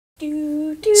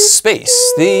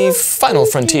Space, the final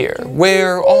frontier,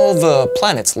 where all the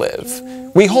planets live.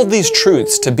 We hold these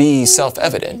truths to be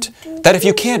self-evident, that if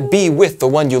you can't be with the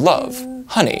one you love,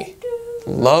 honey,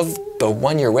 love the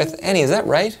one you're with. Annie, is that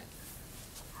right?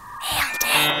 Nailed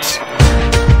it.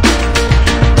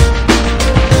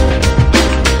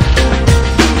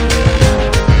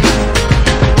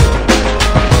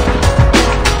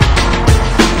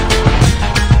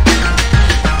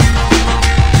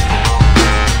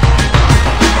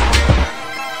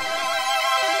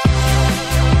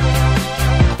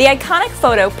 The iconic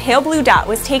photo, Pale Blue Dot,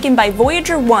 was taken by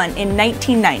Voyager 1 in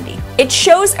 1990. It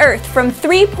shows Earth from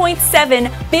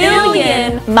 3.7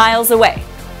 billion miles away.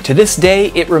 To this day,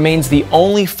 it remains the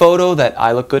only photo that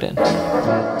I look good in.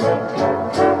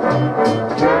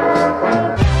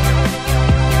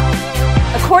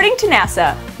 According to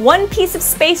NASA, one piece of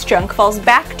space junk falls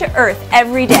back to Earth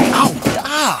every day.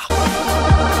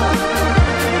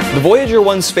 The Voyager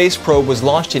 1 space probe was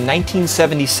launched in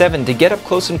 1977 to get up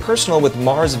close and personal with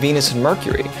Mars, Venus, and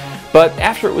Mercury. But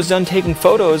after it was done taking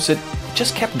photos, it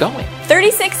just kept going.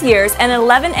 36 years and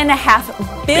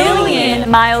 11.5 billion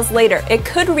miles later, it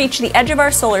could reach the edge of our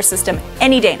solar system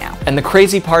any day now. And the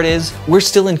crazy part is, we're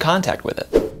still in contact with it.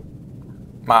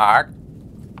 Mark?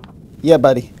 Yeah,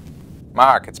 buddy.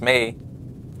 Mark, it's me,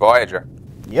 Voyager.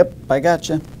 Yep, I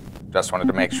gotcha. Just wanted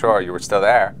to make sure you were still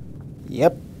there.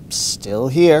 Yep, still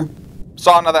here.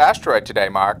 Saw another asteroid today,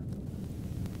 Mark.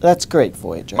 That's great,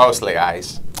 Voyager. Mostly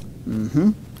ice.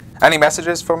 Mm-hmm. Any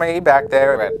messages for me back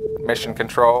there at Mission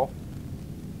Control?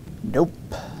 Nope,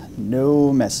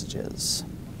 no messages.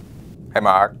 Hey,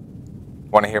 Mark.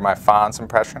 Want to hear my Fonz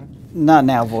impression? Not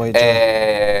now, Voyager.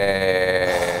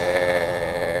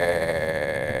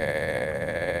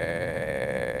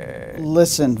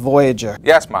 Listen, Voyager.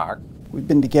 Yes, Mark. We've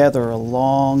been together a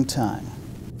long time.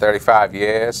 35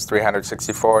 years,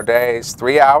 364 days,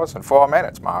 3 hours and 4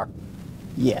 minutes, Mark.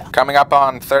 Yeah. Coming up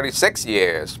on 36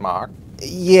 years, Mark.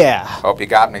 Yeah. Hope you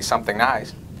got me something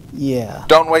nice. Yeah.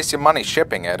 Don't waste your money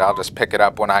shipping it. I'll just pick it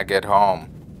up when I get home.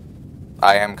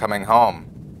 I am coming home.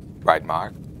 Right,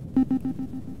 Mark?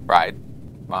 Right,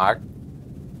 Mark?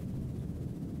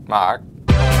 Mark?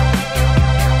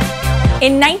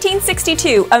 In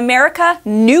 1962, America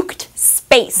nuked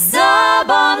space. The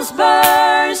bombs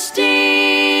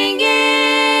bursting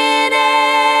in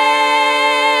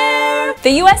air. The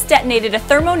US detonated a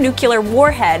thermonuclear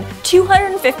warhead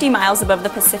 250 miles above the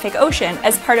Pacific Ocean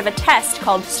as part of a test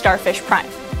called Starfish Prime.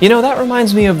 You know, that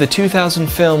reminds me of the 2000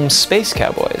 film Space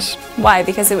Cowboys. Why?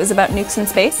 Because it was about nukes in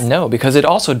space? No, because it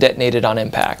also detonated on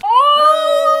impact.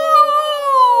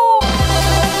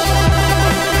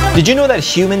 Did you know that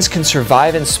humans can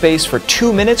survive in space for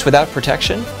 2 minutes without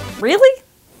protection? Really?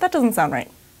 That doesn't sound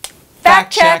right.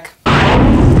 Fact check!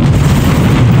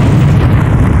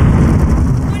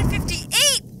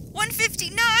 158,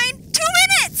 159, 2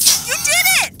 minutes! You did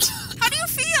it! How do you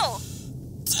feel?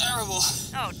 Terrible.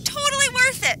 Oh, totally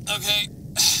worth it. Okay,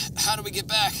 how do we get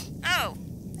back? Oh,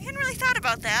 I hadn't really thought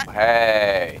about that.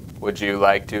 Hey, would you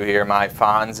like to hear my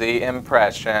Fonzie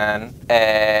impression?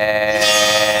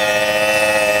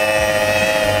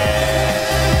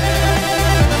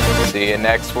 See you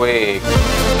next week.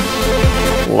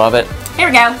 Love it. Here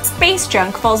we go. Space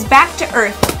junk falls back to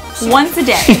Earth once a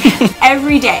day,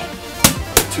 every day.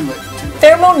 Too late.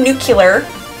 Thermonuclear.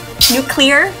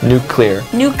 Nuclear? Nuclear.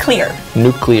 Nuclear.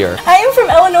 Nuclear. I am from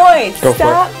Illinois. Go for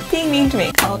Stop being mean to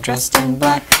me. All dressed in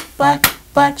black, black,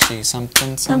 black. She's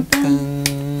something,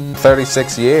 something.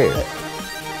 36 years.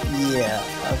 Yeah,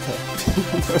 okay.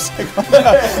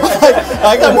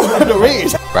 I got more to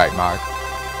read. Right, Mark?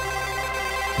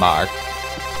 Mark?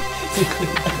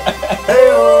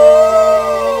 Hey-oh!